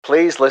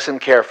Please listen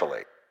carefully.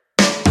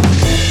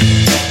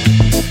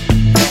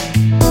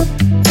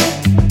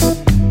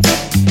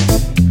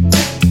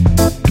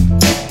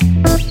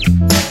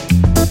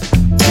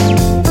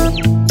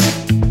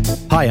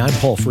 Hi, I'm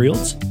Paul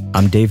Frields.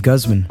 I'm Dave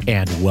Guzman.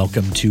 And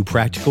welcome to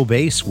Practical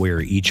Bass,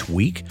 where each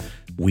week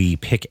we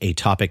pick a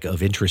topic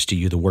of interest to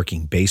you, the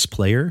working bass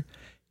player,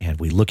 and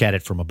we look at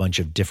it from a bunch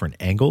of different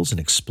angles and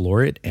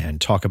explore it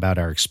and talk about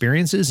our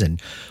experiences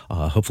and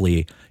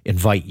hopefully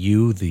invite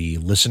you, the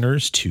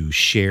listeners, to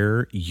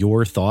share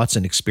your thoughts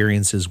and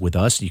experiences with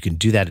us. You can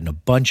do that in a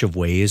bunch of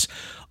ways.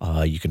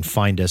 You can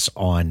find us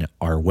on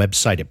our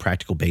website at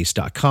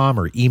practicalbass.com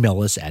or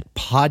email us at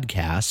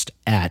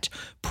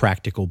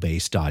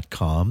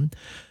podcast@practicalbass.com.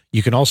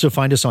 You can also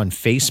find us on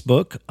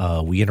Facebook.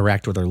 We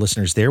interact with our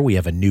listeners there. We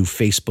have a new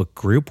Facebook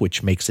group,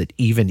 which makes it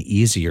even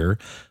easier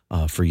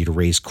for you to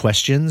raise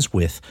questions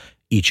with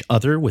each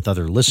other, with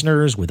other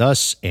listeners, with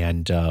us,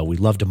 and we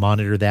love to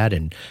monitor that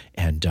and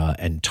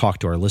talk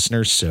to our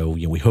listeners. So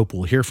we hope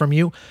we'll hear from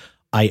you.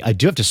 I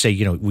do have to say,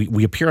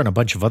 we appear on a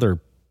bunch of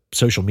other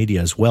social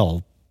media as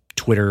well: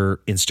 Twitter,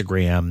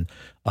 Instagram,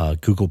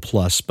 Google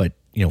Plus, but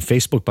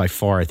Facebook by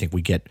far, I think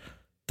we get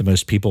the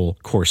most people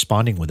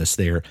corresponding with us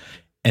there.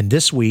 And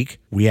this week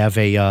we have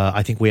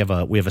I think we have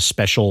a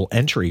special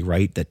entry,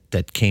 right?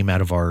 That came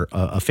out of our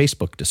a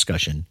Facebook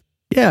discussion.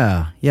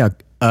 Yeah.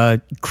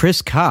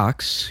 Chris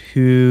Cox,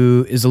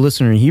 who is a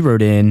listener, he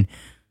wrote in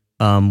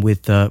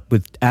with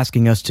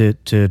asking us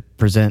to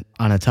present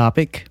on a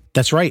topic.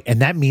 That's right,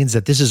 and that means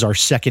that this is our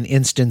second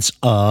instance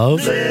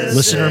of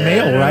listener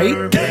mail,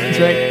 right? That's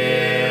right.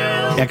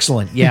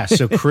 Excellent. Yeah.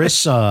 So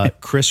Chris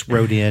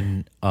wrote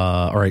in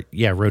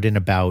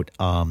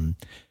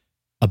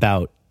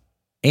about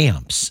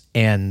amps,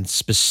 and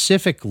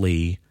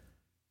specifically,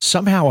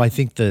 somehow I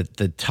think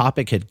the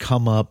topic had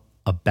come up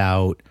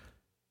about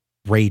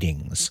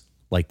ratings,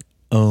 like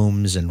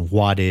ohms and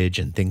wattage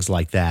and things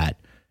like that.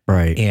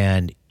 Right.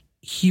 And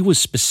he was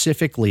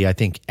specifically, I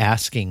think,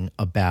 asking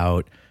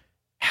about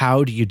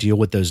how do you deal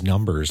with those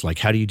numbers? Like,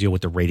 how do you deal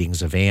with the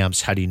ratings of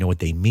amps? How do you know what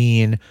they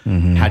mean?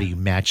 Mm-hmm. How do you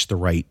match the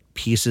right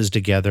pieces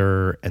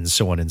together, and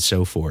so on and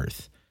so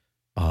forth?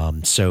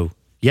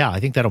 Yeah,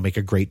 I think that'll make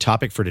a great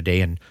topic for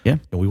today. And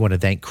we want to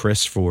thank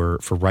Chris for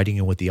writing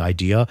in with the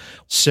idea.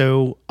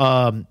 So,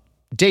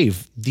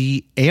 Dave,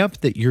 the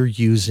amp that you're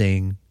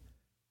using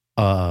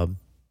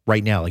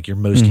right now, like your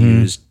most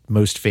used,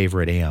 most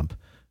favorite amp,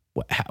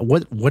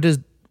 what is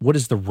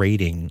the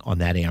rating on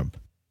that amp?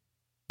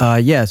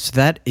 Yes,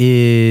 that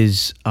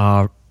is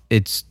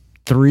it's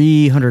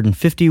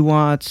 350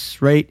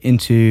 watts right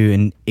into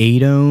an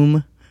 8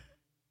 ohm,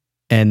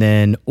 and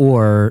then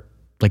or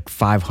like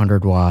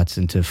 500 watts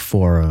into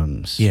 4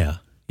 ohms. Yeah.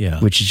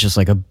 Which is just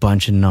like a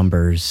bunch of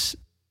numbers.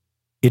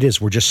 It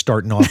is. We're just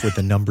starting off with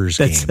the numbers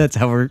game. That's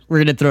how we're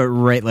going to throw it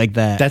right like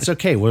that. That's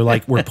okay. We're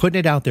putting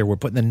it out there. We're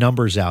putting the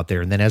numbers out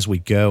there. And then as we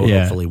go,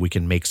 hopefully we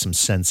can make some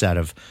sense out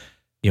of,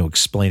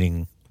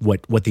 explaining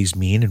what these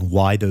mean and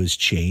why those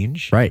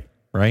change. Right.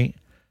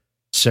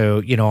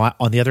 So,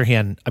 on the other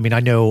hand, I mean, I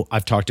know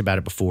I've talked about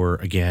it before.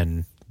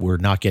 Again, we're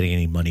not getting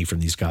any money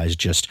from these guys.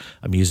 Just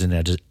I'm using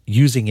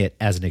it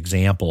as an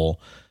example.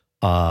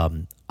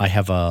 I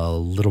have a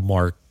Little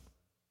Mark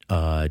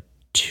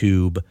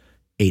Tube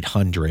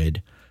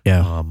 800,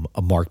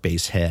 a Mark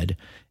bass head,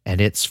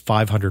 and it's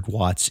 500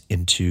 watts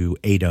into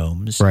 8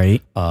 ohms,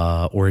 right?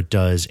 Or it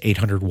does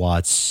 800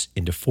 watts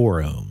into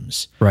 4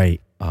 ohms, right?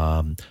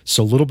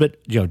 So a little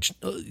bit, a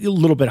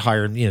little bit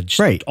higher.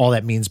 Right. All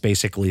that means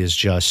basically is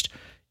just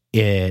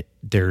the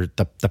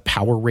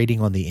power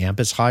rating on the amp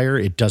is higher.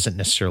 It doesn't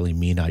necessarily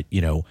mean I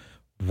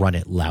run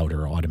it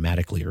louder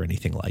automatically or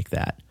anything like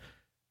that.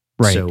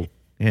 Right. So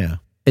yeah.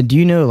 And do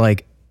you know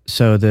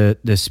so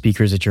the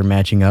speakers that you're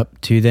matching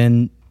up to,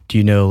 then do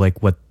you know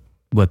what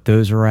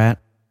those are at?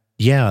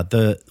 Yeah.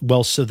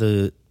 So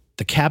the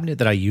cabinet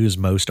that I use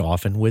most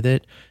often with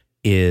it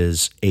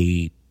is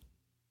a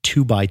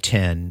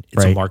 2x10.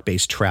 It's a Mark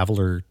Bass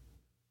Traveler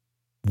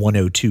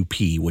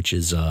 102P, which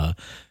is their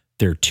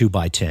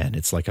 2x10.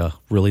 It's like a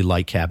really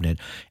light cabinet,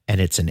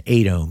 and it's an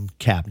 8 ohm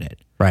cabinet.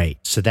 Right.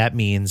 So that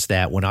means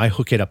that when I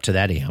hook it up to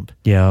that amp,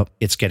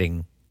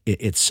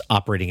 it's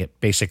operating at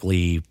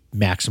basically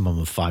maximum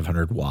of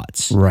 500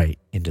 watts. Right.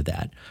 Into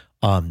that.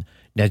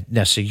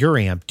 Now, so your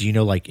amp, do you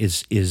know,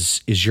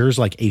 is yours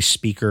like a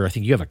speaker? I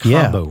think you have a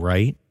combo,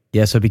 right?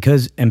 Yeah. So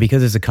because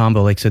it's a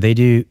combo, so they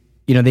do,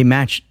 they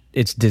match.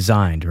 It's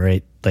designed,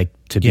 right?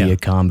 To be a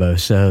combo.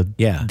 So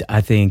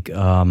I think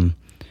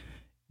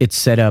it's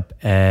set up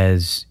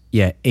as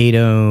 8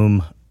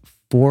 ohm,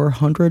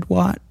 400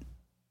 watt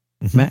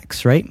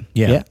max, right?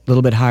 Yeah. A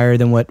little bit higher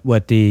than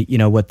what the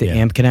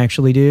amp can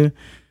actually do.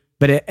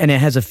 But it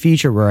has a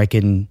feature where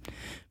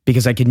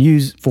because I can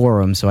use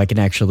 4 ohms, so I can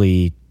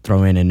actually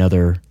throw in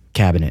another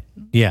cabinet.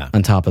 Yeah.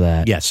 On top of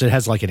that. Yeah. So it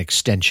has like an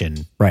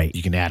extension. Right.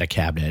 You can add a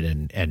cabinet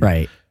and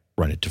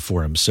run it to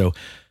 4 ohms. So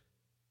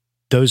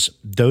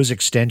those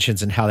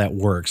extensions and how that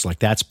works,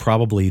 that's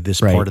probably this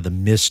part of the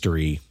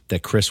mystery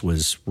that Chris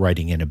was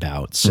writing in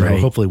about. So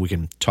hopefully we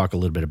can talk a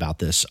little bit about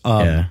this.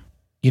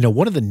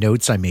 one of the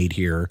notes I made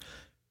here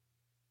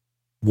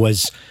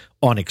was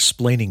on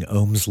explaining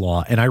Ohm's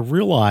law. And I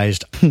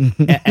realized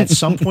at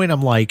some point,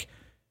 I'm like,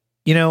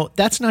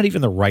 that's not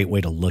even the right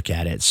way to look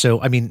at it.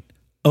 So, I mean,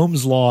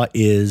 Ohm's law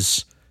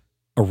is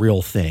a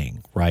real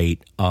thing, right?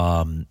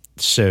 I'm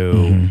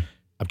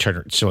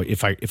trying to, so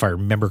if I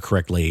remember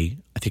correctly,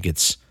 I think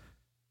it's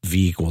I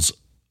equals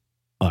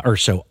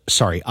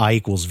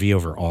V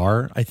over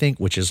R, I think,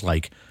 which is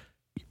like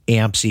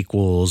amps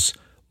equals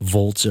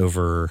volts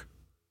over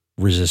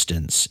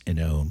resistance in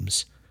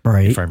ohms,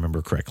 right? If I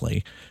remember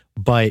correctly.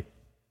 But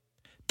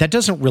that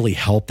doesn't really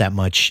help that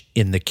much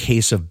in the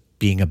case of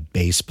being a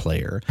bass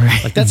player.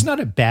 Right. Like, that's not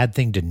a bad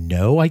thing to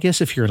know, I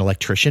guess, if you're an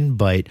electrician.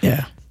 But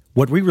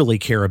what we really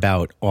care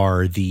about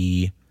are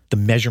the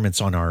measurements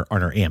on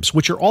our amps,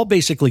 which are all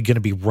basically going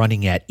to be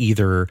running at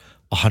either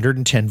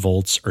 110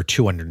 volts or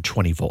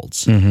 220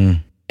 volts. Mm-hmm.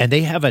 And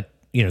they have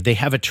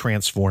a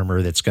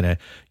transformer that's going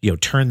to,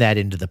 turn that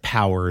into the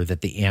power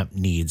that the amp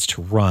needs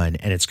to run,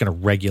 and it's going to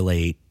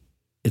regulate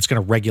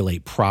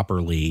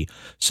properly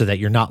so that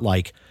you're not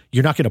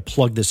going to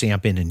plug this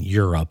amp in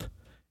Europe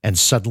and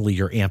suddenly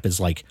your amp is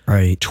like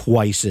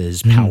twice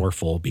as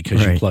powerful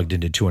because you plugged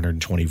into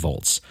 220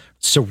 volts.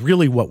 So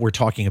really what we're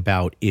talking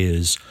about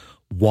is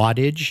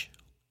wattage,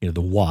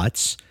 the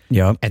watts,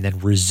 and then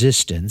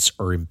resistance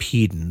or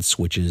impedance,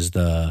 which is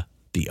the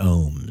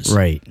ohms.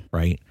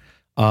 Right.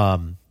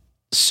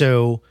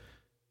 So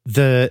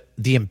the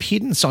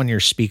impedance on your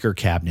speaker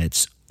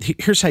cabinets,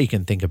 here's how you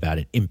can think about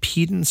it.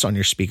 Impedance on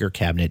your speaker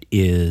cabinet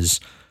is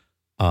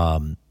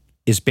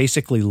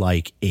basically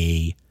like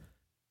a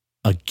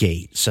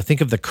gate. So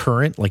think of the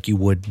current like you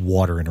would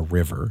water in a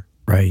river.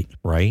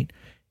 Right.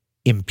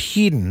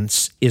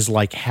 Impedance is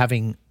like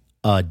having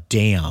a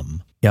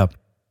dam. Yep.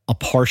 A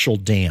partial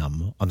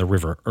dam on the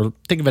river, or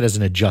think of it as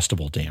an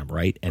adjustable dam,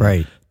 right?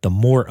 And the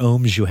more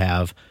ohms you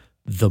have,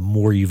 the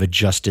more you've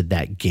adjusted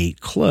that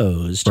gate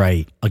closed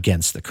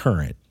against the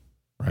current,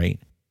 right?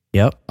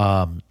 Yep.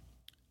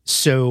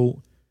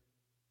 So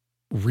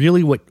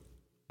really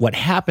what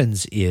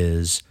happens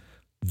is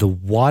the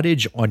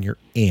wattage on your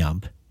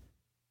amp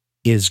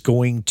is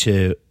going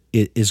to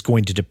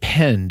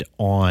depend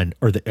on,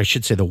 I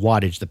should say the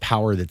wattage, the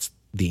power that's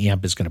the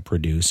amp is going to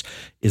produce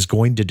is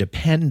going to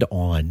depend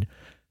on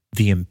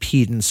the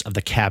impedance of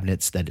the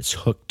cabinets that it's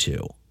hooked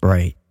to.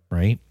 Right.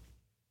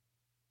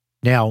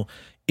 Now,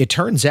 it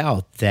turns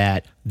out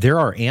that there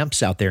are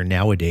amps out there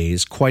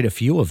nowadays, quite a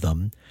few of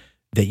them,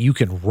 that you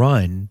can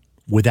run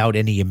without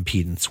any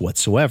impedance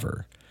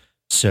whatsoever.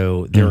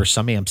 So there are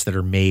some amps that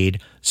are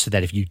made so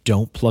that if you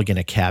don't plug in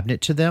a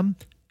cabinet to them,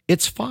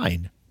 it's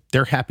fine.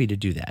 They're happy to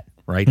do that,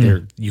 right?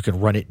 You can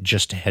run it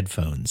just to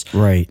headphones.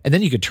 Right. And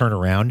then you could turn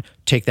around,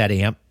 take that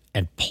amp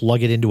and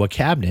plug it into a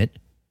cabinet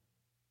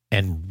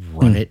and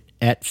run it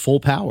at full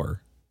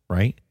power,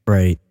 right?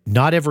 Right.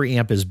 Not every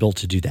amp is built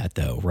to do that,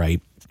 though,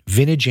 right?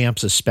 Vintage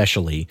amps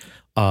especially,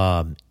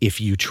 if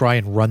you try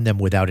and run them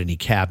without any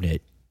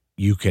cabinet,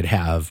 you could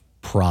have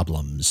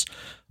problems.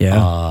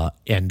 Yeah.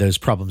 And those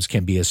problems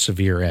can be as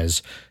severe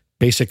as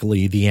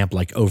basically the amp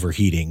like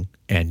overheating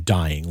and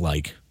dying,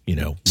 like,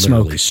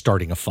 literally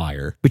starting a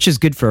fire. Which is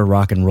good for a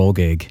rock and roll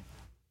gig.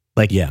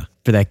 Like,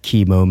 for that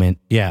key moment.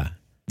 Yeah.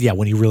 Yeah,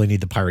 when you really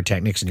need the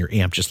pyrotechnics and your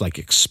amp just like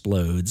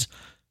explodes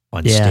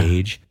on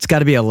stage. It's got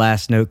to be a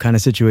last note kind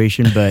of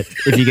situation, but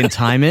if you can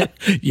time it,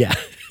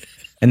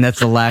 and that's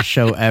the last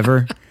show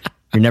ever,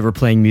 you're never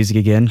playing music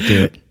again,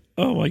 do it.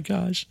 Oh my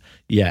gosh.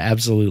 Yeah,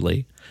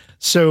 absolutely.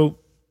 So,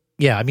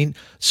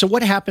 so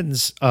what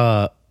happens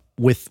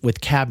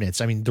with cabinets?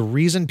 I mean, the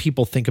reason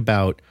people think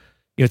about,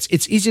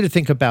 it's easy to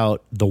think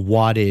about the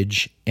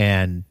wattage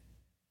and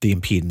the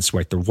impedance,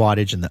 right? The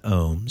wattage and the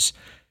ohms,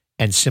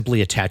 and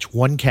simply attach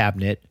one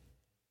cabinet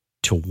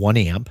to one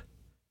amp.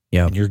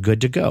 Yeah. And you're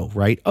good to go,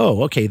 right?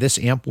 Oh, okay, this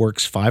amp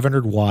works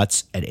 500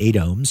 watts at 8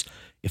 ohms.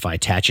 If I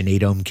attach an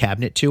 8 ohm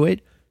cabinet to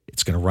it,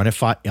 it's going to run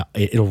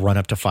it'll run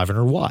up to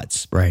 500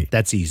 watts. Right.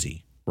 That's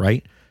easy,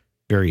 right?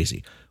 Very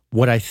easy.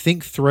 What I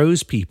think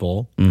throws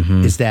people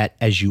is that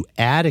as you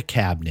add a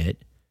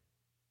cabinet,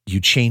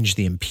 you change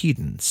the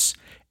impedance,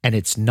 and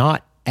it's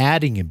not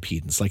adding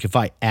impedance. Like if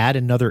I add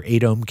another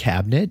 8 ohm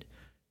cabinet,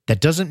 that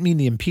doesn't mean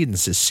the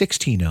impedance is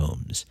 16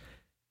 ohms.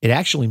 It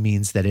actually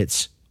means that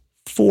it's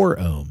 4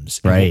 ohms.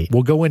 Right.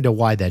 We'll go into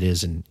why that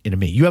is in a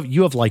minute. You have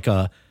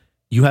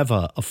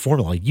a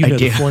formula. You know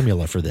the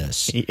formula for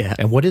this. Yeah.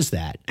 And what is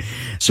that?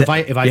 So if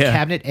I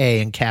cabinet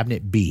A and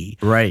cabinet B,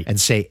 right, and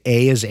say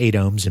A is 8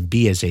 ohms and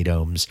B is 8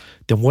 ohms,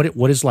 then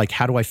what is like,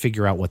 how do I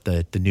figure out what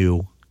the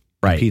new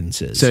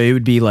impedance is? So it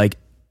would be like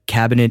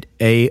cabinet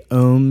A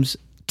ohms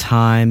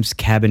times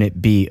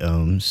cabinet B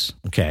ohms.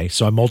 Okay.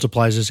 So I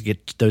multiply those to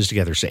get those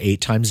together. So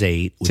 8 times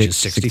 8, which is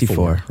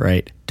 64.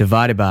 Right.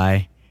 Divided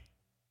by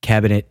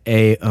cabinet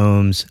A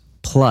ohms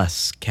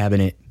plus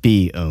cabinet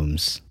B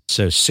ohms.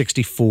 So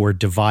 64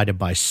 divided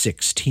by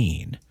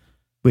 16.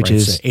 Which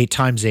is... So 8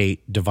 times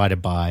 8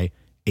 divided by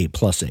 8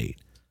 plus 8.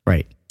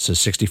 Right. So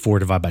 64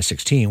 divided by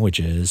 16, which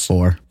is...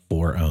 4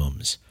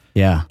 ohms.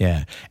 Yeah.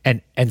 Yeah.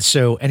 And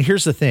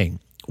here's the thing.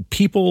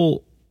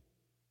 People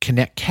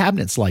connect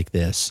cabinets like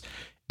this,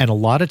 and a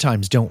lot of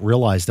times don't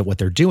realize that what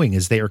they're doing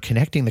is they are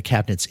connecting the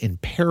cabinets in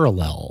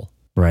parallel.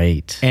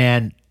 Right.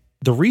 And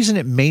the reason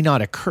it may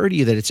not occur to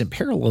you that it's in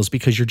parallel is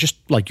because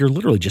you're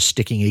literally just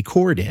sticking a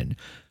cord in.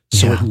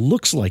 So it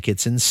looks like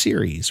it's in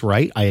series,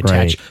 right? I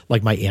attach,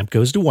 like my amp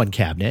goes to one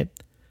cabinet,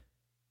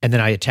 and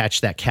then I attach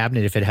that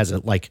cabinet if it has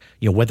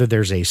whether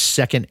there's a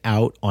second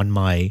out on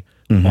my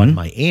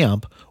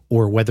amp,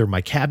 or whether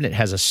my cabinet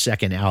has a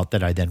second out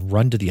that I then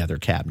run to the other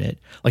cabinet.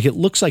 Like it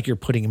looks like you're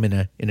putting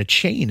them in a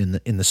chain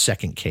in the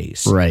second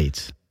case.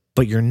 Right.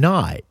 But you're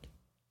not,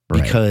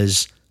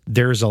 because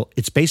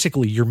it's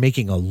basically you're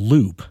making a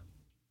loop,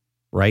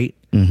 right?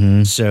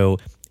 Mm-hmm. So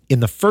in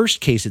the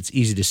first case, it's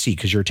easy to see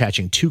because you're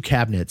attaching two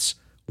cabinets,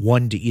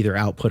 one to either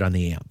output on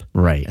the amp.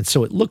 Right. And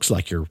so it looks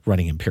like you're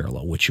running in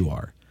parallel, which you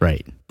are.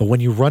 Right. But when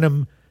you run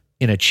them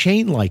in a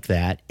chain like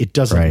that, it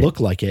doesn't look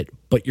like it,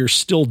 but you're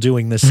still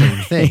doing the same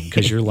thing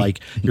because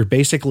you're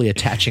basically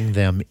attaching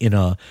them in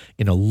a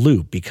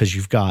loop because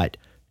you've got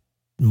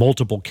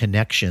multiple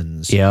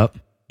connections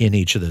in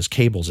each of those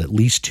cables, at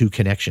least two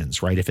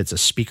connections, right? If it's a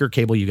speaker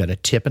cable, you got a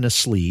tip and a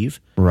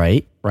sleeve.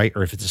 Right. Right.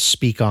 Or if it's a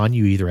speak on,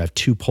 you either have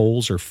 2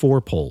 poles or 4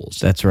 poles.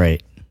 That's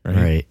right.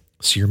 Right.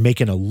 So you're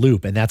making a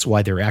loop, and that's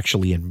why they're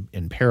actually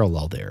in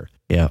parallel there.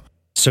 Yeah.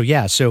 So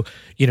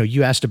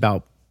you asked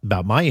about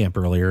my amp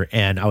earlier,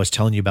 and I was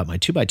telling you about my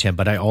 2x10,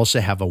 but I also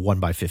have a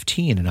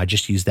 1x15, and I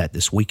just used that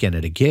this weekend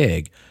at a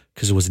gig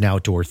because it was an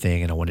outdoor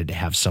thing, and I wanted to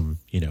have some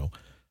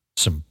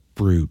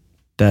brute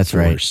force.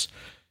 Right.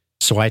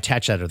 So I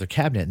attached that other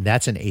cabinet, and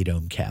that's an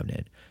 8-ohm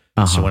cabinet.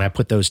 So when I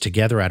put those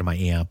together out of my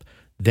amp,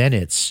 then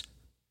it's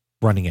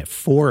running at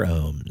 4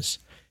 ohms.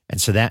 And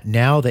so that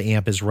now the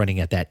amp is running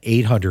at that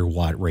 800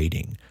 watt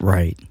rating.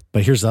 Right.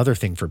 But here's the other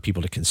thing for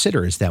people to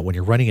consider is that when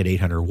you're running at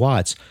 800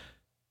 watts,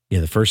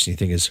 the first thing you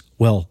think is,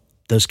 well,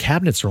 those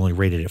cabinets are only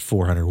rated at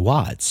 400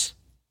 watts.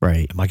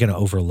 Right. Am I going to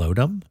overload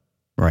them?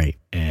 Right.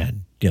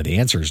 And the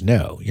answer is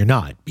no, you're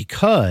not,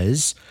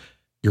 because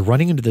you're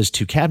running into those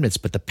two cabinets,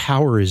 but the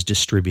power is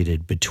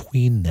distributed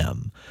between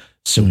them.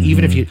 So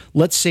even if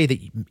let's say that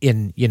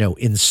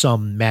in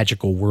some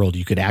magical world,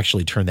 you could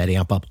actually turn that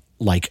amp up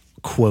like,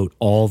 quote,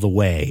 all the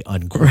way,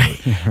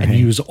 unquote, and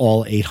use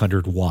all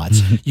 800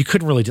 watts. You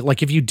couldn't really do,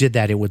 like, if you did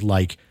that, it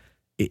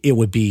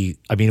would be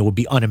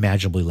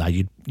unimaginably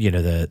loud.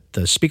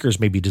 The speakers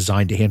may be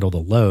designed to handle the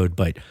load,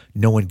 but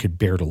no one could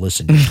bear to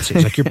listen to it. So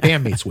it's like your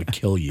bandmates would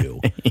kill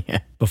you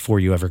before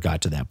you ever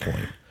got to that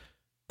point.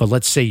 But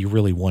let's say you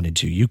really wanted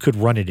to, you could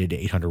run it at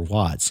 800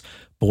 watts,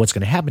 but what's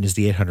going to happen is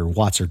the 800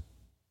 watts are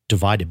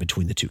divided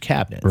between the two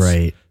cabinets.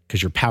 Right.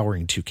 Because you're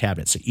powering two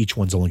cabinets. So each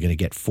one's only going to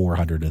get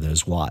 400 of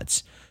those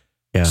watts.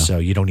 Yeah. So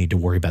you don't need to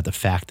worry about the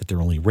fact that they're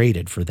only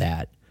rated for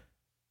that,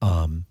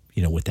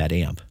 with that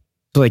amp.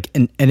 So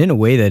and in a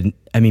way that,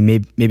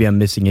 maybe I'm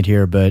missing it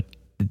here, but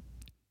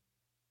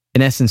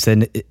in essence,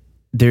 then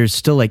there's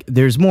still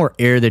there's more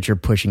air that you're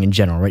pushing in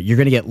general, right? You're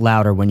going to get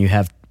louder when you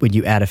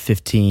add a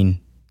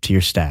 15 to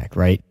your stack,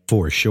 right?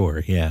 For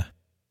sure. Yeah.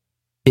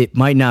 It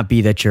might not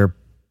be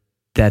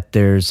that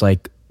there's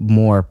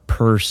more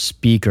per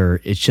speaker.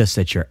 It's just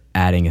that you're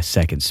adding a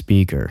second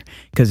speaker.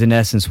 Because in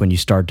essence, when you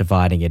start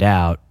dividing it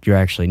out, you're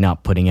actually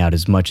not putting out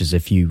as much as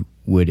if you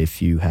would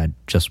if you had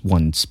just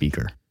one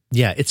speaker.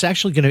 Yeah, it's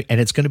actually going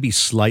to be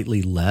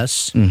slightly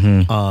less.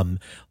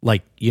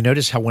 You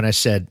notice how when I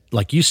said,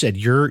 like you said,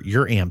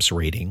 your amp's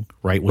rating,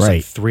 right, was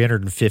like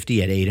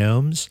 350 at 8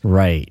 ohms.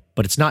 Right.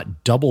 But it's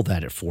not double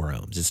that at 4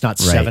 ohms. It's not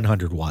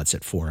 700 watts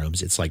at 4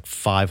 ohms. It's like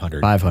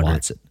 500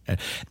 watts.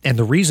 And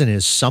the reason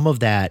is some of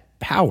that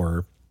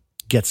power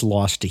gets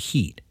lost to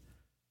heat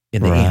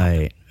in the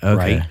amp. Okay.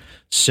 Right.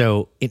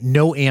 So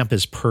no amp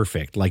is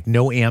perfect. Like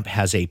no amp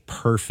has a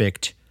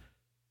perfect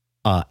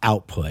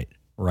output.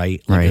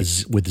 Right.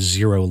 With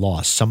zero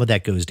loss. Some of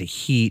that goes to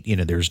heat.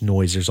 There's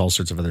noise, there's all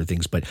sorts of other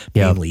things, but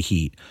mainly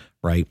heat.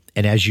 Right.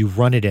 And as you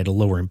run it at a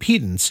lower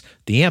impedance,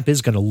 the amp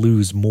is going to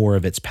lose more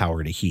of its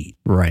power to heat.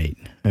 Right.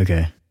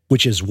 Okay.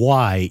 Which is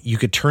why you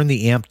could turn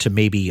the amp to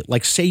maybe,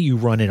 say you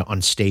run it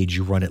on stage,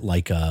 you run it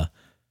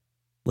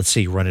let's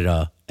say you run it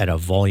at a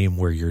volume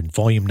where your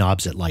volume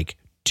knob's at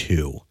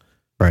 2,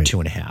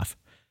 2.5.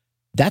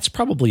 That's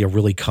probably a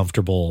really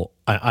comfortable,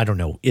 I don't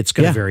know, it's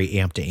going to vary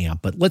amp to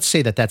amp, but let's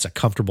say that that's a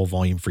comfortable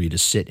volume for you to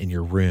sit in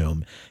your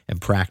room and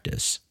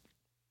practice.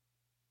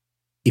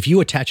 If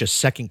you attach a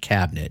second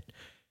cabinet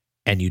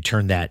and you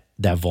turn that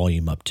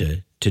volume up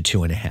to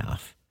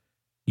 2.5,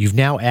 you've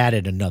now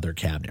added another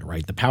cabinet,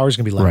 right? The power is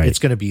going to be louder. It's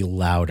going to be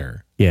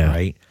louder,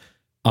 right?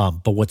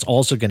 But what's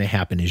also going to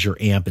happen is your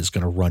amp is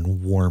going to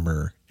run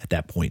warmer at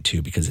that point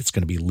too, because it's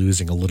going to be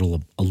losing a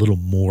little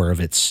more of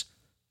its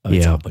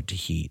output to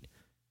heat.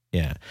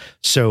 Yeah.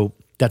 So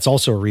that's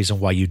also a reason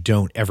why you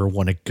don't ever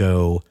want to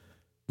go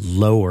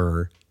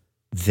lower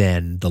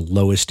than the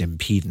lowest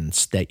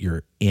impedance that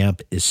your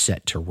amp is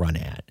set to run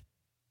at.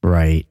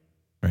 Right.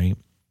 Right.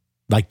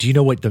 Do you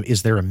know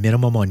is there a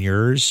minimum on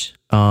yours?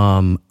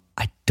 I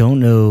don't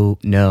know.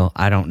 No,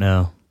 I don't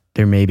know.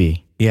 There may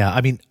be. Yeah,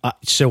 I mean,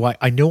 so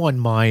I know on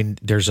mine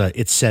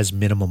it says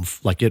minimum,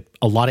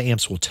 a lot of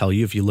amps will tell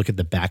you if you look at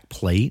the back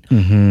plate,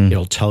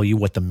 it'll tell you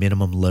what the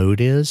minimum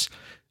load is.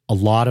 A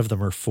lot of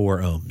them are 4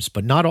 ohms,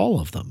 but not all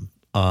of them.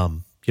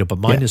 But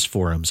mine is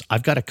 4 ohms.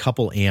 I've got a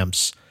couple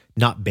amps,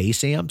 not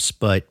bass amps,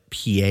 but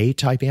PA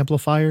type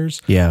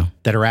amplifiers. Yeah,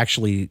 that are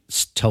actually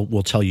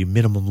will tell you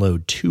minimum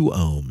load 2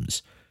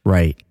 ohms.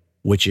 Right.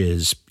 Which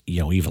is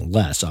even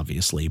less,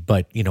 obviously.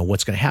 But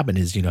what's going to happen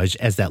is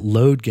as that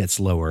load gets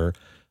lower.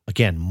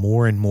 Again,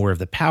 more and more of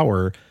the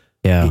power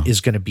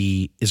is going to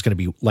be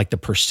like the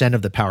percent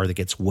of the power that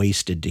gets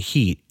wasted to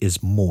heat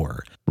is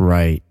more.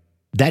 Right.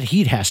 That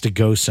heat has to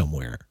go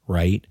somewhere,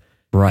 right?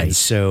 Right. And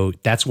so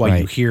that's why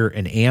you hear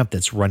an amp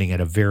that's running at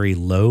a very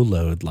low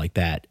load like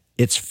that.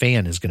 Its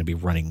fan is going to be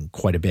running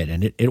quite a bit,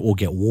 and it will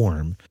get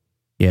warm.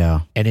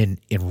 Yeah. And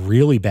in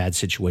really bad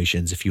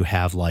situations, if you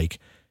have like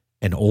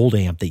an old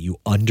amp that you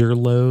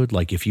underload,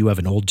 like if you have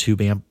an old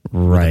tube amp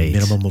with a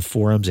minimum of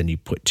 4 ohms and you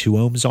put 2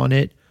 ohms on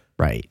it.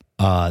 Right.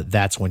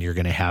 That's when you're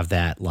going to have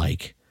that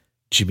like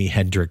Jimi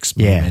Hendrix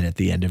moment at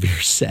the end of your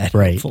set.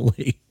 Right.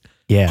 Hopefully.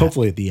 Yeah.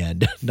 Hopefully at the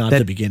end, not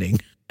the beginning.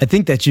 I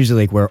think that's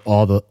usually like where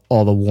all the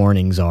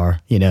warnings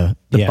are. The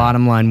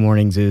bottom line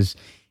warnings is,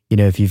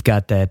 if you've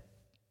got that,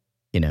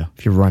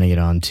 if you're running it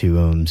on 2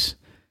 ohms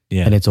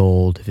and it's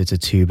old, if it's a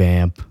tube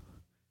amp,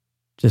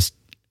 just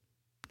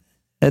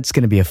that's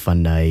going to be a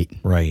fun night.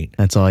 Right.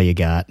 That's all you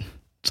got.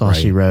 That's all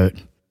she wrote.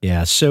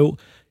 Yeah. So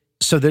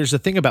there's a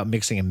thing about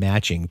mixing and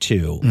matching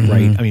too,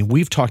 right? I mean,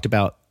 we've talked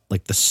about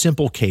like the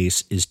simple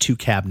case is 2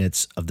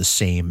 cabinets of the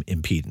same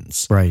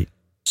impedance. Right.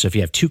 So if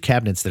you have 2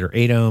 cabinets that are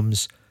 8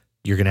 ohms,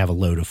 you're going to have a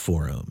load of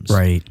 4 ohms.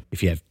 Right.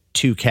 If you have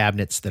 2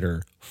 cabinets that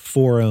are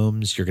 4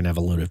 ohms, you're going to have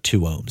a load of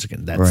 2 ohms.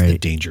 Again, that's the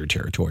danger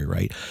territory,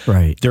 right?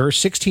 Right. There are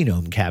 16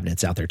 ohm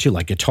cabinets out there too,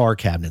 like guitar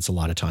cabinets a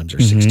lot of times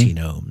are 16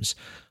 ohms.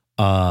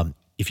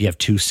 If you have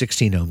 2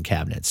 16 ohm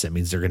cabinets, that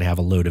means they're going to have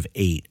a load of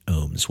 8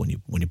 ohms when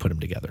you put them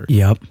together.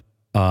 Yep.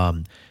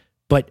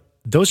 But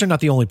those are not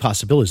the only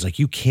possibilities. Like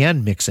you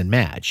can mix and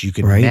match. You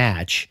can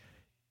match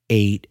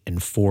 8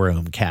 and 4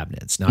 ohm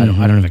cabinets. Now I don't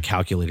have a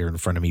calculator in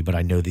front of me, but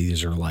I know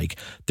these are like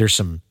there's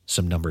some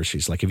numbers.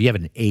 She's like if you have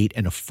an 8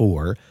 and a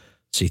 4,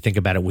 so you think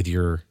about it with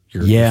your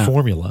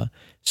formula.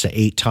 So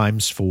 8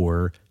 times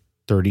 4,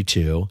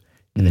 32.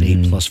 And then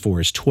 8 plus 4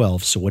 is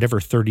 12. So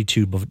whatever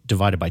 32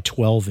 divided by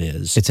 12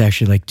 is. It's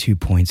actually like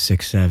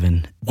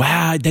 2.67.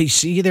 Wow. There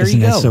you go. Isn't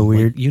that so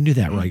weird? You knew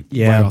that right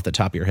off the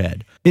top of your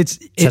head. That's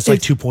like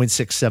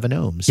 2.67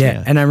 ohms.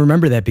 Yeah. And I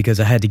remember that because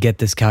I had to get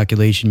this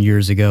calculation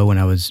years ago when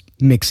I was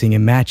mixing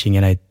and matching,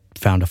 and I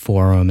found a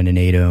 4 ohm and an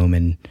 8 ohm.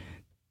 And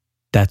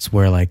that's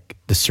where like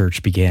the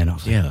search began. I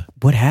was like,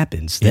 what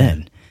happens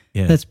then?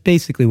 Yeah. That's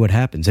basically what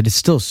happens. And it's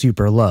still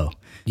super low.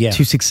 Yeah.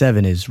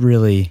 267 is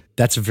really...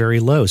 That's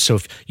very low. So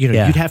if you'd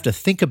have to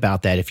think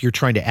about that if you're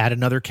trying to add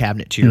another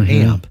cabinet to your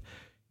amp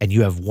and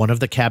you have one of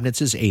the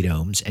cabinets is 8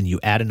 ohms and you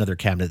add another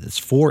cabinet that's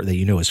 4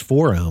 is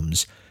 4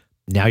 ohms,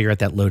 now you're at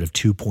that load of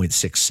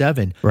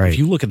 2.67. Right. If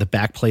you look at the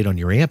back plate on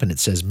your amp and it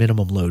says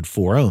minimum load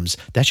 4 ohms,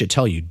 that should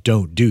tell you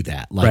don't do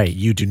that. Like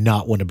you do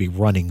not want to be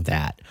running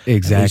that.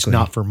 Exactly. It's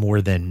not for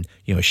more than,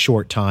 a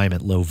short time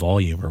at low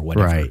volume or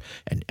whatever. Right.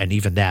 And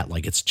even that,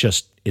 like it's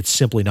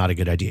simply not a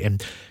good idea.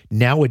 And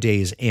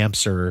nowadays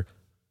amps are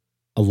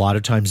a lot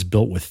of times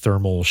built with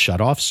thermal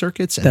shutoff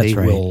circuits and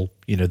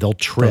they'll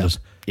trip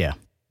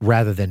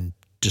rather than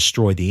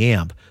destroy the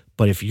amp.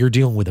 But if you're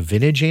dealing with a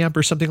vintage amp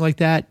or something like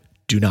that,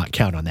 do not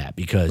count on that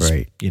because,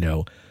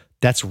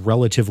 that's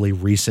relatively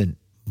recent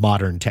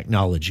modern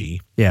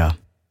technology. Yeah.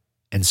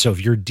 And so if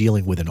you're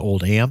dealing with an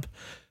old amp,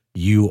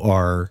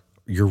 you're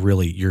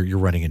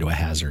running into a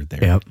hazard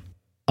there. Yep.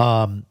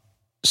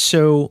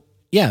 So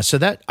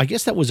that, I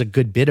guess that was a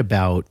good bit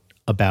about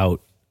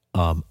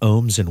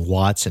ohms and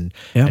watts and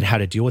how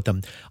to deal with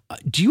them.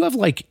 Do you have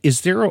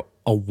is there a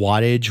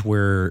wattage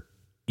where,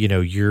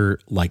 you're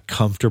like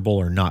comfortable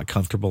or not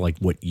comfortable, like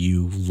what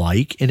you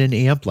like in an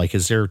amp? Like,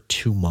 is there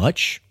too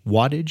much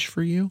wattage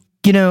for you?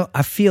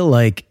 I feel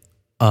like,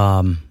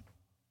 from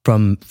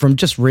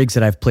just rigs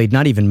that I've played,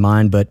 not even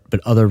mine, but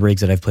other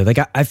rigs that I've played, like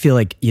I feel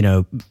like,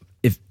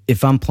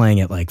 if I'm playing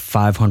at like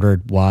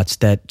 500 watts,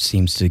 that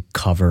seems to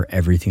cover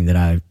everything that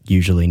I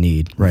usually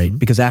need. Right.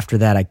 Because after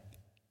that, I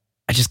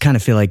just kind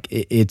of feel like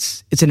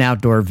it's an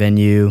outdoor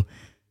venue.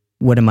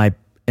 What am I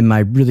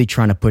really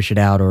trying to push it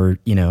out, or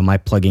am I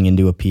plugging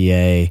into a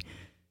PA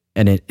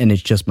and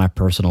it's just my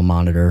personal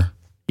monitor?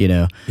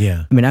 Yeah.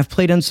 I mean, I've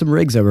played on some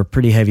rigs that were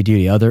pretty heavy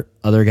duty.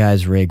 Other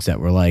guys' rigs that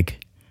were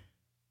like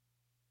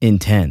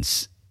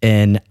intense,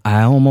 and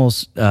I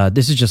almost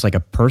this is just like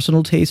a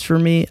personal taste for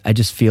me. I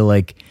just feel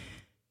like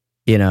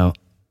that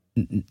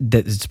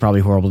it's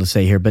probably horrible to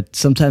say here, but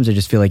sometimes I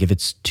just feel like if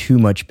it's too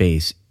much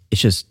bass,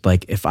 it's just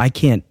like if I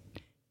can't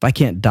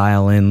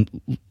dial in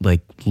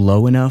like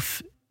low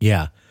enough.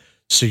 Yeah.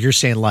 So you're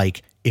saying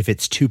like if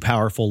it's too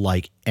powerful,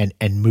 like and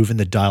moving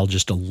the dial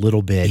just a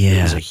little bit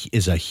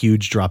is a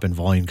huge drop in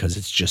volume because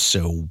it's just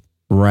so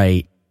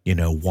right.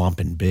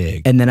 whomping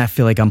big. And then I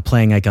feel like I'm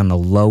playing like on the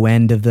low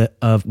end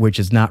of which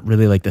is not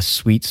really like the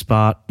sweet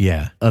spot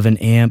of an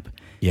amp.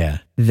 Yeah.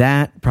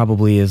 That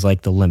probably is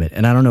like the limit.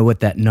 And I don't know what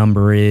that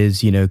number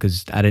is,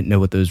 because I didn't know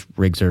what those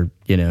rigs are,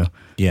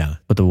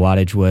 what the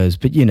wattage was.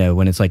 But,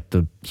 when it's like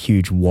the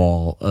huge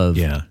wall of,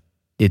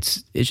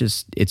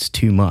 it's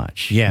too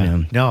much.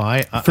 Yeah.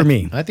 No, for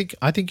me, I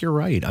think you're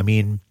right. I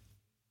mean,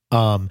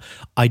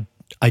 I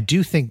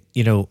do think,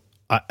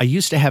 I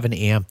used to have an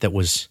amp that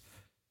was,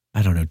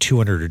 I don't know,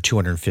 200 or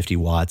 250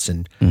 watts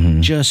and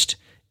just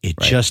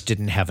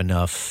didn't have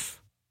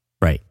enough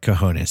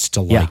cojones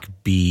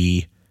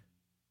to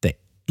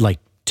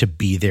to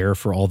be there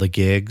for all the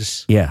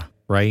gigs. Yeah.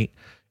 Right.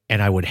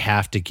 And I would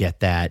have to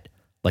get that,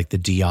 like the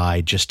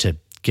DI, just to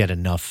get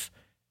enough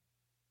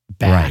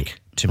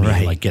back to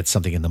me, like get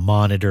something in the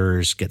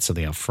monitors, get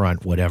something up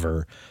front,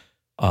 whatever.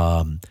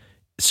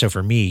 So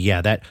for me,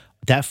 that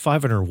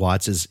 500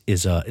 watts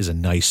is a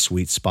nice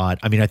sweet spot.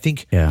 I mean, I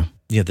think,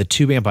 the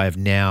tube amp I have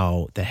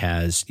now that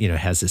has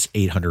this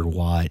 800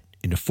 watt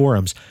into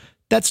forums,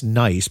 that's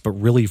nice, but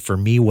really for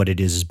me, what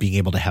it is being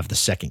able to have the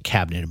second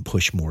cabinet and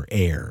push more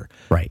air.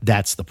 Right.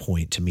 That's the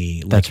point to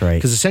me. That's right.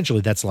 Because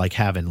essentially that's like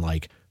having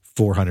like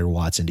 400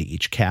 watts into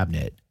each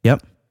cabinet.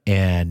 Yep.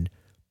 And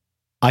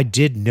I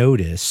did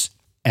notice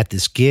at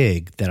this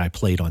gig that I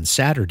played on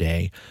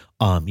Saturday,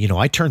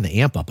 I turned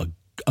the amp up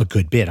a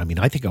good bit. I mean,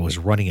 I think I was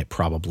running it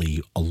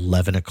probably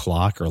 11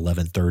 o'clock or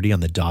 11:30 on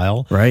the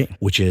dial. Right.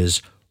 Which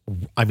is,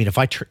 I mean, if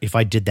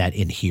I did that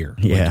in here,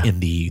 like in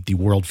the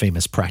world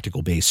famous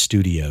Practical Bass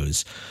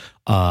studios,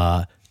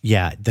 the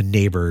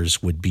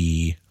neighbors would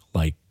be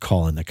like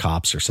calling the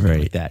cops or something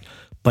like that.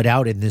 But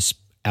out in this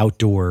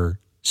outdoor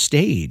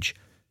stage,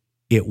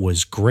 it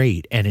was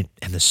great, and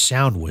the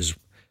sound was.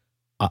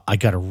 I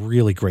got a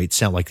really great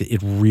sound. Like it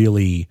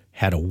really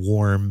had a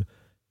warm,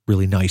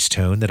 really nice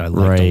tone that I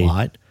liked a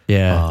lot.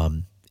 Yeah.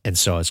 And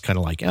so I was kind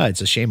of like,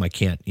 it's a shame I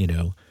can't,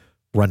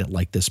 run it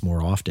like this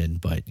more often,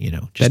 but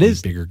just that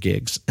is bigger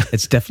gigs.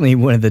 It's definitely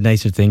one of the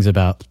nicer things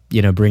about,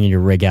 bringing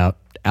your rig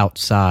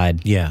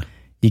outside. Yeah.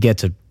 You get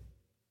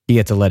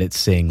to let it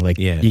sing. Like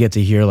you get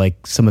to hear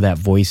like some of that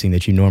voicing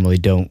that you normally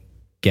don't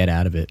get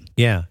out of it.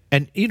 Yeah.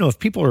 And if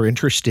people are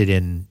interested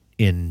in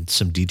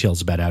some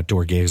details about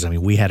outdoor gigs, I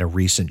mean, we had a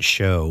recent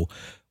show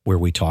where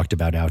we talked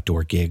about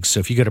outdoor gigs.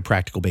 So if you go to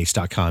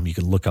practicalbass.com, you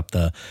can look up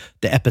the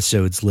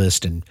episodes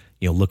list and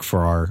look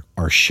for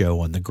our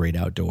show on the great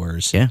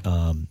outdoors. Yeah.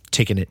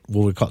 Taking it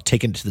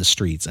to the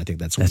streets. I think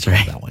that's what we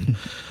call that one.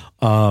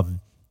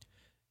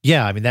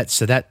 I mean,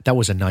 that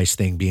was a nice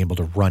thing, being able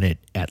to run it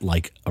at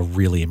like a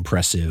really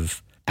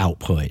impressive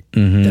output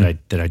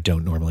that I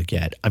don't normally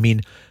get. I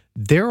mean,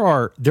 there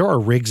are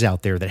rigs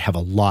out there that have a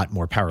lot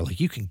more power. Like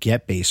you can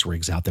get bass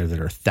rigs out there that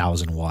are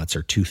 1,000 watts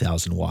or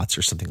 2,000 watts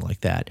or something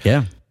like that.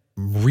 Yeah.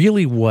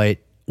 Really what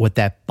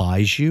that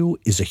buys you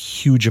is a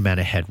huge amount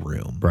of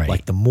headroom. Right.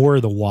 Like the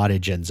more the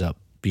wattage ends up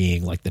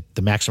being, like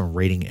the maximum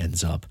rating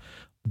ends up,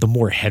 the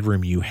more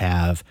headroom you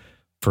have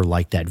for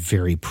like that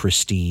very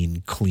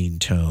pristine, clean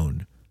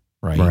tone.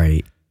 Right.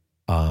 Right.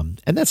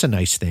 And that's a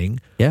nice thing.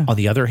 Yeah. On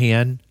the other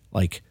hand,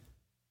 like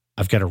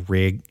I've got a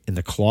rig in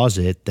the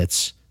closet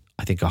that's,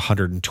 I think,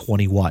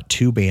 120 watt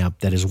tube amp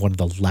that is one of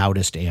the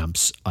loudest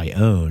amps I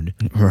own.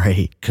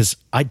 Right. Because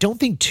I don't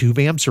think tube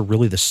amps are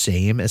really the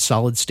same as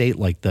solid state.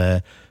 Like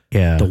the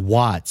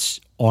watts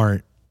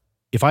aren't.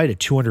 If I had a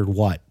 200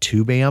 watt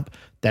tube amp,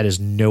 that is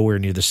nowhere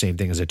near the same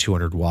thing as a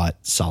 200 watt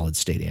solid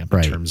state amp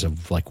in terms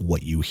of like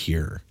what you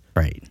hear.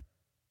 Right.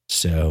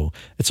 So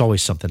it's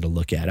always something to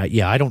look at.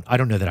 I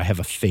don't know that I have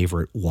a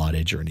favorite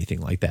wattage or anything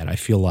like that. I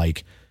feel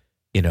like,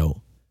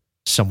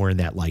 somewhere in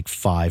that like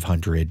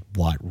 500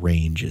 watt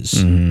range is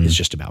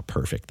just about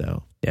perfect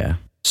though. Yeah.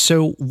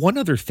 So one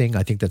other thing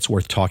I think that's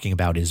worth talking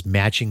about is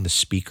matching the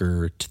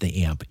speaker to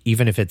the amp,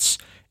 even if it's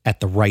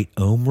at the right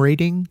ohm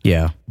rating.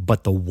 Yeah.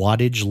 But the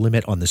wattage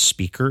limit on the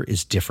speaker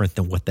is different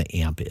than what the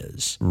amp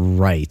is.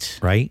 Right.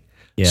 Right?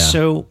 Yeah.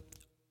 So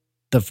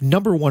the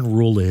number one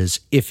rule is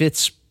if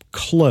it's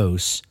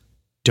close,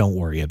 don't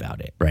worry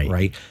about it.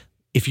 Right?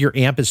 If your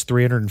amp is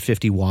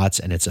 350 watts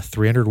and it's a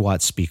 300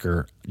 watt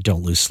speaker,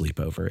 don't lose sleep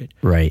over it.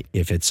 Right.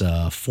 If it's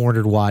a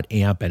 400 watt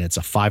amp and it's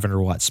a 500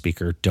 watt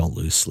speaker, don't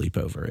lose sleep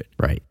over it.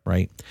 Right.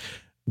 Right.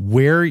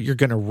 Where you're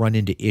going to run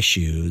into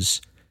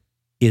issues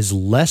is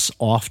less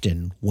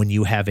often when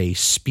you have a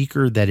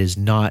speaker that is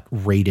not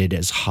rated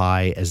as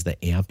high as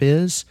the amp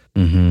is.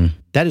 Mm-hmm.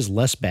 That is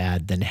less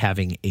bad than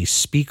having a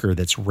speaker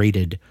that's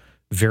rated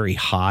very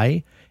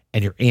high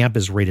and your amp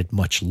is rated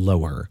much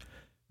lower.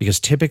 Because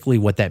typically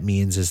what that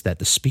means is that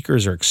the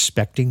speakers are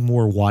expecting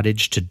more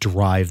wattage to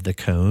drive the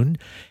cone.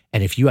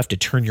 And if you have to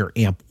turn your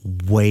amp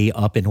way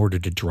up in order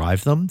to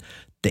drive them,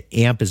 the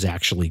amp is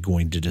actually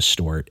going to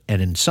distort.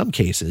 And in some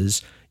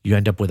cases, you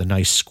end up with a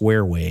nice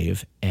square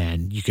wave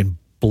and you can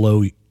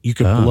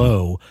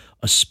blow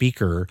a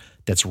speaker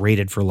that's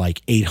rated for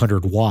like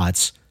 800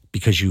 watts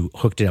because you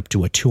hooked it up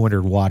to a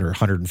 200 watt or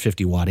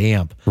 150 watt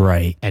amp.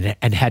 Right.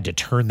 And had to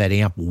turn that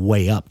amp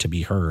way up to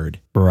be heard.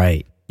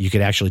 Right. you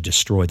could actually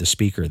destroy the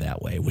speaker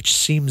that way, which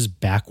seems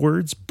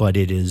backwards, but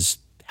it is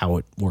how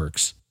it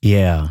works.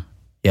 Yeah.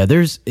 Yeah.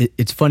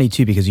 It's funny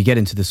too, because you get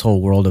into this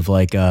whole world of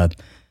in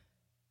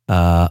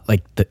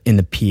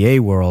the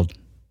PA world,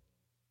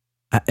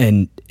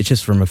 and it's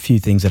just from a few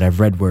things that I've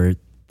read where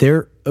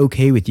they're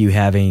okay with you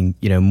having,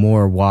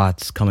 more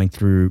watts coming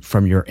through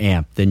from your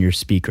amp than your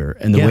speaker.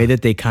 And the way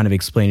that they kind of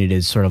explain it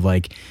is sort of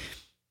like,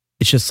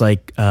 it's just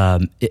like,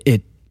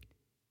 it's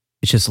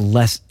just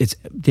less,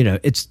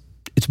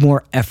 it's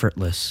more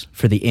effortless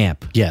for the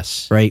amp.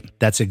 Yes. Right?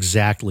 That's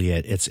exactly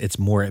it. It's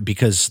more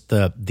because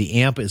the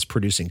amp is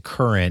producing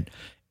current,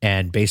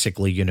 and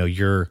basically,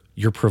 you're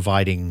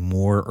providing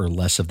more or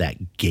less of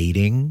that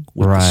gating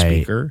with the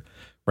speaker.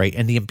 Right.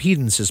 And the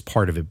impedance is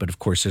part of it. But of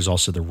course, there's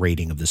also the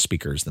rating of the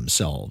speakers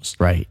themselves.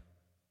 Right.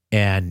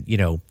 And,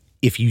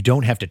 if you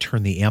don't have to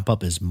turn the amp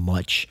up as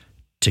much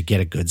to get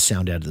a good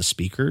sound out of the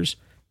speakers,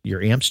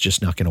 your amp's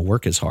just not going to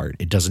work as hard.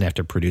 It doesn't have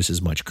to produce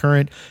as much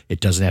current. It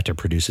doesn't have to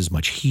produce as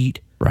much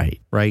heat.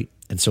 Right. Right.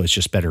 And so it's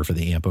just better for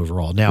the amp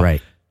overall. Now,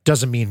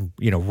 doesn't mean,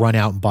 run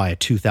out and buy a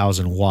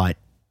 2,000 watt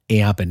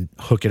amp and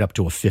hook it up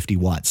to a 50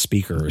 watt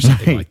speaker or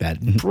something like that.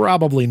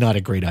 Probably not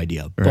a great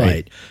idea.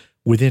 But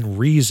within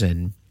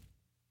reason,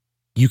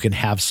 you can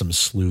have some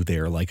slew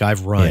there. Like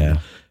I've run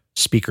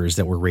speakers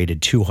that were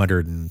rated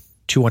 200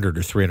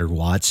 or 300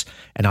 watts,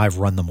 and I've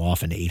run them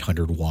off an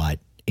 800 watt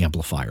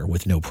amplifier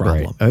with no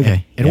problem. Right.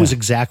 Okay. And it was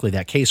exactly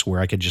that case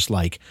where I could just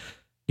I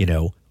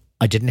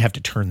didn't have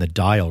to turn the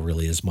dial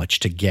really as much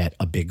to get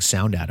a big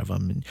sound out of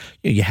them. And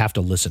you have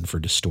to listen for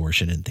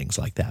distortion and things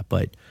like that.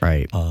 But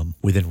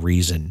within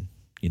reason,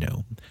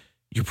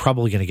 you're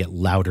probably going to get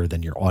louder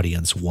than your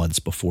audience once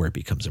before it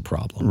becomes a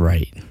problem.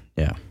 Right.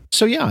 Yeah.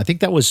 So I think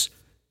that's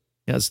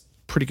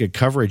pretty good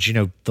coverage.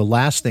 The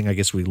last thing I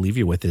guess we leave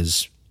you with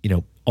is,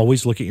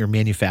 always look at your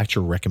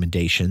manufacturer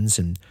recommendations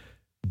and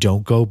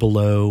don't go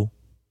below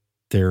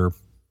their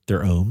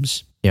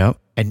ohms. Yep.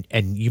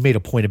 And you made a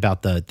point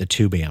about the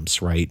tube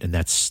amps, right? And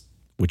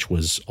which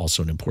was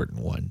also an important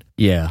one.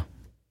 Yeah.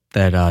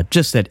 That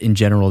just that in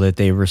general that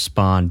they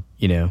respond,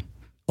 a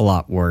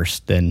lot worse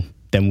than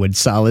would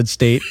solid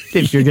state.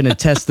 If you're going to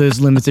test those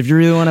limits, if you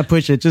really want to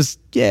push it, just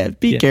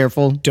be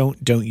careful.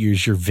 Don't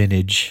use your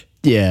vintage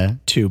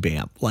tube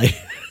amp. Like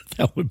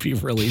that would be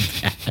really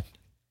bad.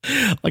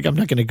 Like I'm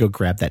not going to go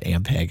grab that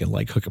Ampeg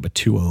and hook up a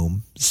 2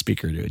 ohm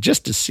speaker to it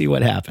just to see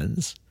what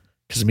happens.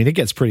 Because it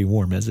gets pretty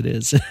warm as it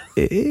is.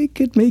 It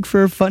could make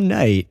for a fun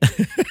night.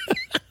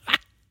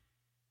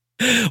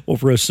 We'll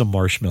roast some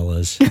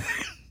marshmallows.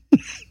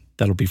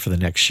 That'll be for the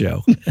next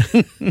show.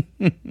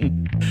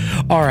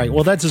 All right.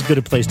 Well, that's as good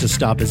a place to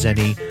stop as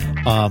any.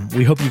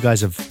 We hope you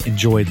guys have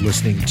enjoyed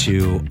listening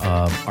to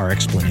our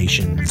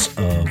explanations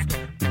of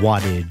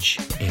wattage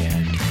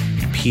and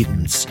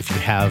impedance. If you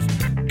have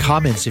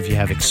comments, if you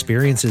have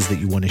experiences that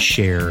you want to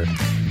share,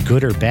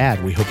 good or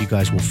bad, we hope you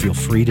guys will feel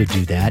free to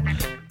do that.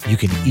 You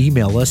can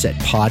email us at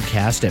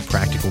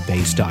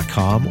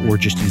podcast@practicalbass.com or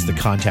just use the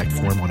contact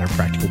form on our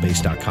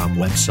practicalbass.com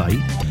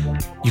website.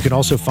 You can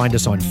also find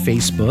us on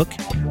Facebook.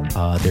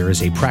 There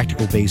is a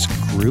Practical Bass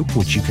group,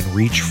 which you can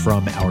reach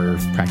from our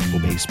Practical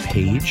Bass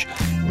page.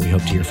 We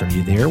hope to hear from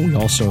you there. We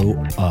also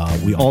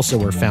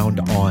are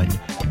found on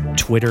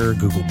Twitter,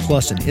 Google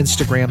Plus, and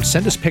Instagram.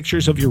 Send us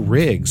pictures of your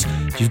rigs.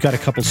 If you've got a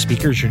couple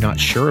speakers you're not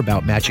sure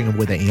about matching them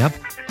with an amp,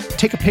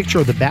 take a picture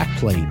of the back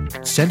plate.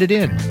 Send it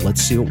in.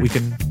 Let's see what we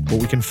can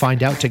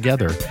find out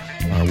together.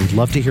 We'd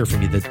love to hear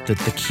from you.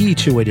 The key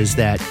to it is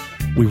that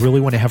we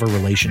really want to have a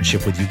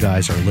relationship with you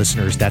guys, our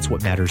listeners. That's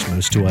what matters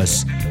most to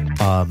us.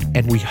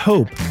 And we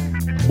hope,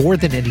 more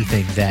than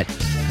anything, that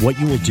what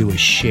you will do is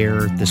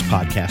share this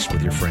podcast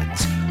with your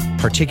friends,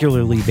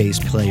 particularly bass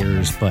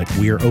players, but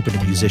we are open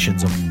to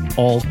musicians of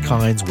all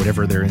kinds,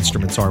 whatever their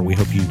instruments are. We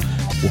hope you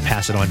will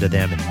pass it on to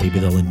them, and maybe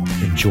they'll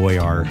enjoy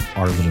our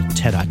little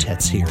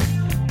tete-a-tetes here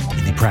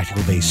in the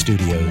Practical Bass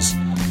Studios.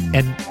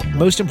 And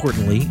most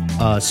importantly,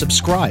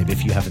 subscribe.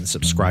 If you haven't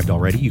subscribed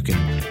already, you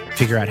can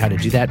figure out how to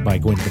do that by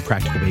going to the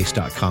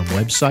practicalbass.com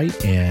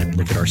website and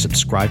look at our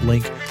subscribe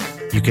link.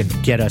 You can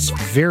get us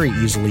very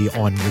easily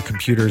on your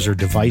computers or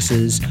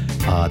devices,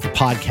 the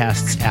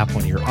podcasts app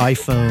on your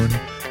iPhone,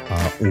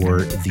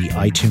 or the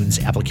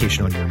iTunes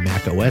application on your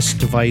Mac OS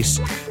device.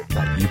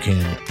 You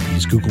can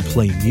use Google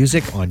Play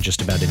Music on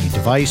just about any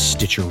device,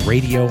 Stitcher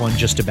Radio on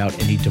just about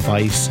any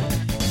device.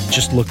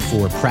 Just look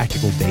for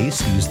Practical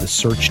Bass. Use the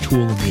search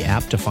tool in the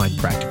app to find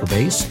Practical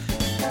Bass,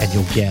 and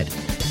you'll get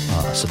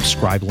a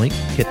subscribe link.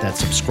 Hit that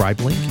subscribe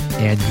link,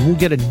 and you will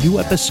get a new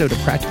episode of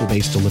Practical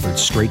Bass delivered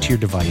straight to your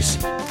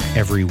device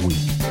every week.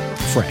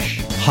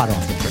 Fresh, hot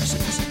off the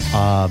presses.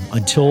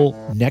 Until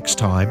next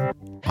time,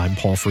 I'm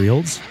Paul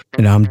Frields.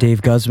 And I'm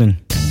Dave Guzman.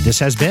 This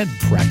has been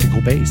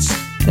Practical Bass.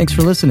 Thanks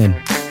for listening.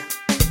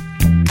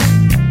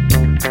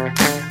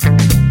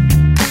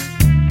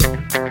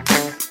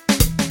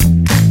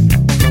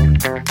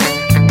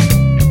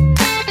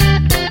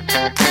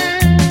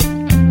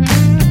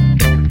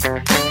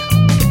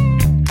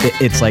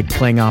 It's like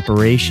playing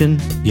Operation.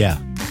 Yeah.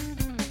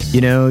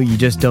 You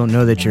just don't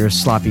know that you're a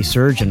sloppy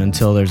surgeon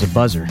until there's a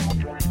buzzer.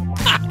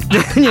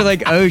 and you're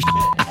like, oh, shit.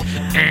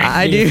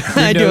 I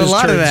do a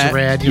lot of that.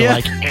 Red. You're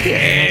like,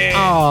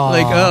 oh,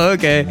 like, oh,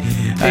 okay.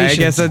 I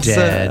guess that's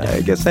dead.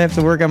 I guess I have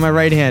to work on my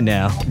right hand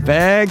now.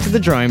 Back to the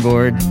drawing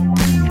board.